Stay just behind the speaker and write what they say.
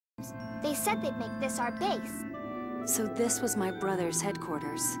They said they'd make this our base. So this was my brother's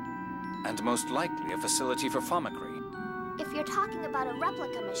headquarters. And most likely a facility for Fomicry. If you're talking about a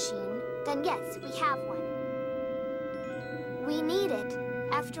replica machine, then yes, we have one. We need it.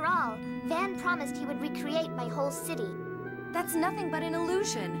 After all, Van promised he would recreate my whole city. That's nothing but an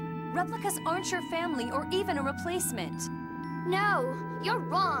illusion. Replicas aren't your family or even a replacement. No, you're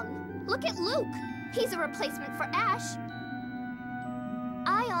wrong. Look at Luke. He's a replacement for Ash.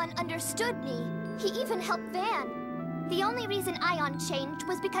 Ion understood me. He even helped Van. The only reason Ion changed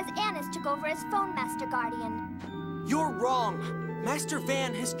was because Annis took over as Phone Master Guardian. You're wrong. Master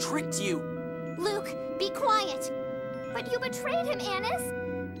Van has tricked you. Luke, be quiet. But you betrayed him, Annis.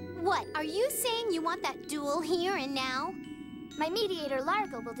 What, are you saying you want that duel here and now? My mediator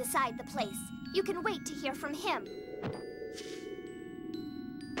Largo will decide the place. You can wait to hear from him.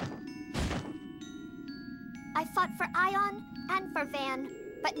 I fought for Ion and for Van,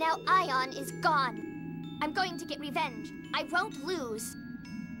 but now Ion is gone. I'm going to get revenge. I won't lose.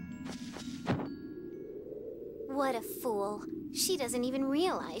 What a fool. She doesn't even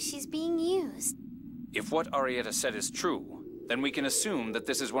realize she's being used. If what Arietta said is true, then we can assume that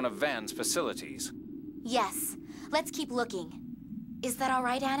this is one of Van's facilities. Yes. Let's keep looking. Is that all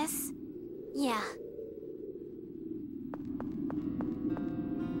right, Annis? Yeah.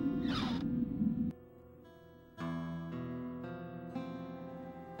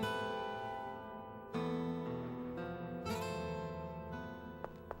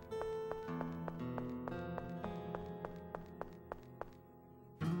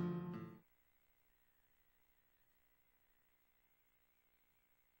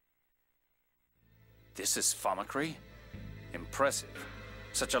 This is Fomicry? Impressive.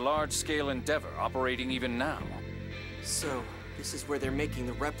 Such a large-scale endeavor operating even now. So, this is where they're making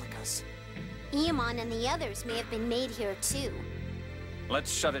the replicas. Eamon and the others may have been made here too.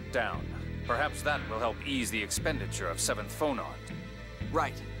 Let's shut it down. Perhaps that will help ease the expenditure of 7th Phonon.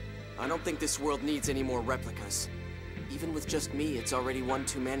 Right. I don't think this world needs any more replicas. Even with just me, it's already one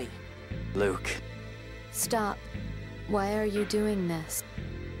too many. Luke. Stop. Why are you doing this?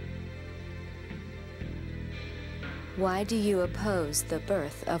 Why do you oppose the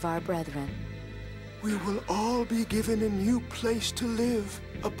birth of our brethren? We will all be given a new place to live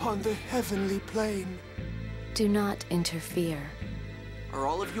upon the heavenly plane. Do not interfere. Are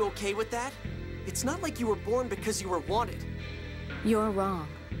all of you okay with that? It's not like you were born because you were wanted. You're wrong.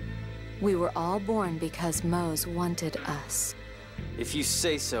 We were all born because Mose wanted us. If you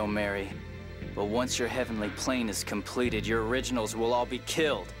say so, Mary. But once your heavenly plane is completed, your originals will all be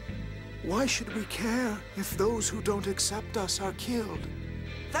killed. Why should we care if those who don't accept us are killed?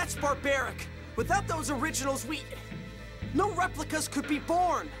 That's barbaric! Without those originals, no replicas could be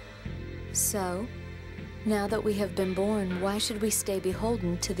born! So, now that we have been born, why should we stay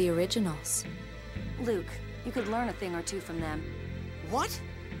beholden to the originals? Luke, you could learn a thing or two from them. What?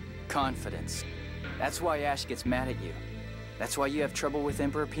 Confidence. That's why Ash gets mad at you. That's why you have trouble with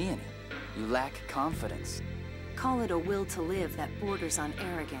Emperor Peony. You lack confidence. Call it a will to live that borders on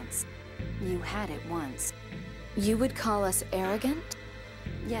arrogance. You had it once. You would call us arrogant?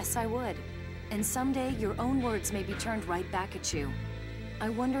 Yes, I would. And someday, your own words may be turned right back at you. I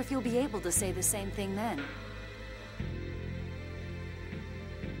wonder if you'll be able to say the same thing then.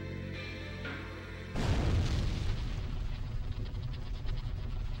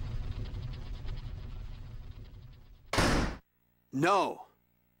 No!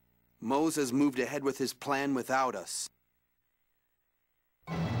 Moses moved ahead with his plan without us.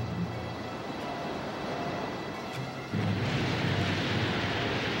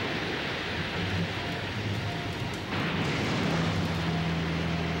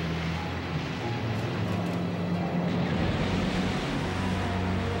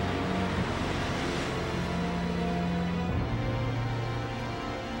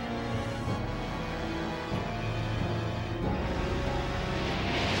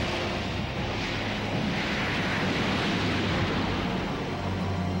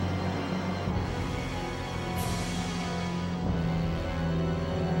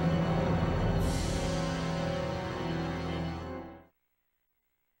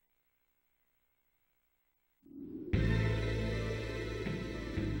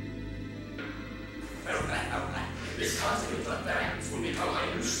 This continent advance will become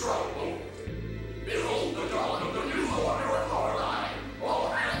a new stronghold. Behold the dawn of the new order of our line. All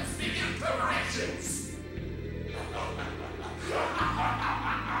hands begin preparations.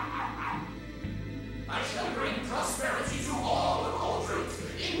 I shall bring prosperity to all of Aldrich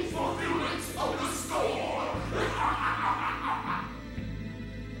in fulfillment of the storm.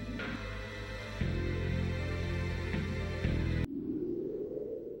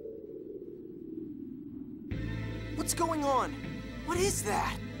 What's going on? What is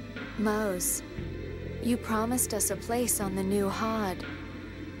that? Mose, you promised us a place on the new Hod.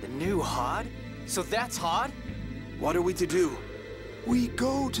 The new Hod? So that's Hod? What are we to do? We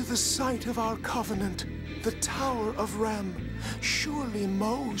go to the site of our covenant, the Tower of Rem. Surely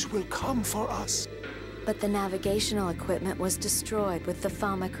Mose will come for us. But the navigational equipment was destroyed with the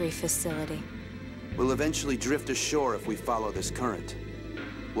Thaumacrine facility. We'll eventually drift ashore if we follow this current.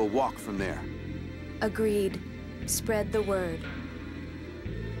 We'll walk from there. Agreed. Spread the word.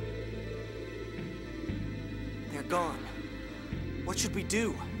 They're gone. What should we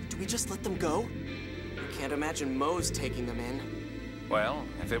do? Do we just let them go? I can't imagine Mose taking them in. Well,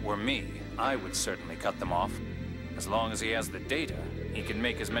 if it were me, I would certainly cut them off. As long as he has the data, he can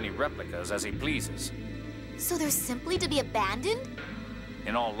make as many replicas as he pleases. So they're simply to be abandoned?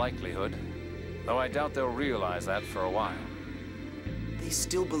 In all likelihood. Though I doubt they'll realize that for a while. They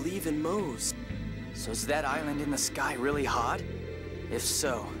still believe in Mose. So is that island in the sky really Hod? If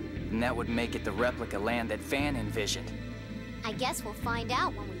so, then that would make it the replica land that Van envisioned. I guess we'll find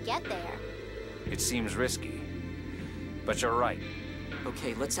out when we get there. It seems risky. But you're right.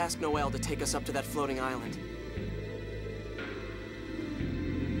 Okay, let's ask Noel to take us up to that floating island.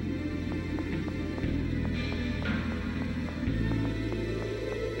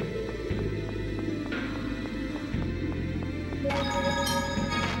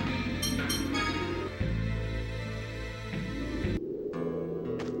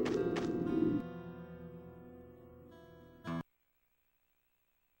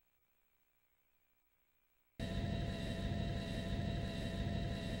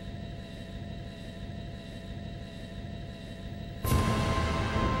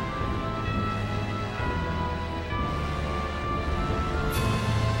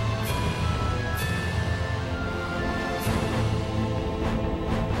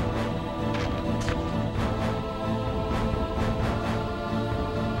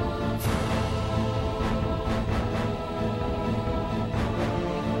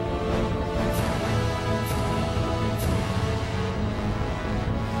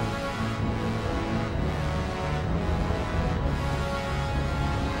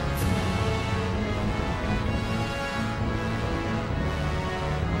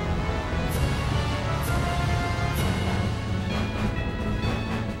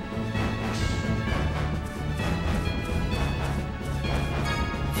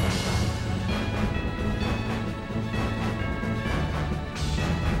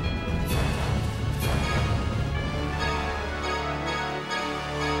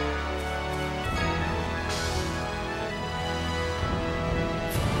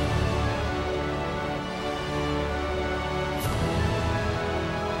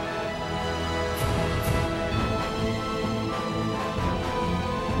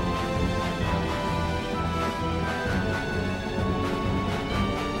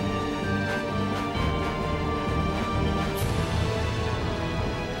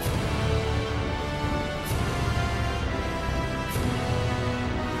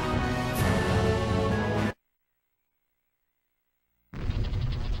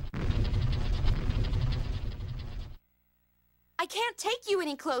 I can't take you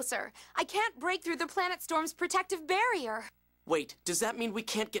any closer. I can't break through the planet storm's protective barrier. Wait, does that mean we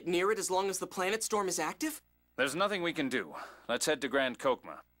can't get near it as long as the planet storm is active? There's nothing we can do. Let's head to Grand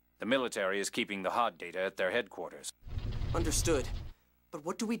Kokma. The military is keeping the Hod data at their headquarters. Understood. But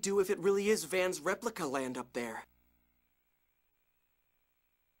what do we do if it really is Van's replica land up there?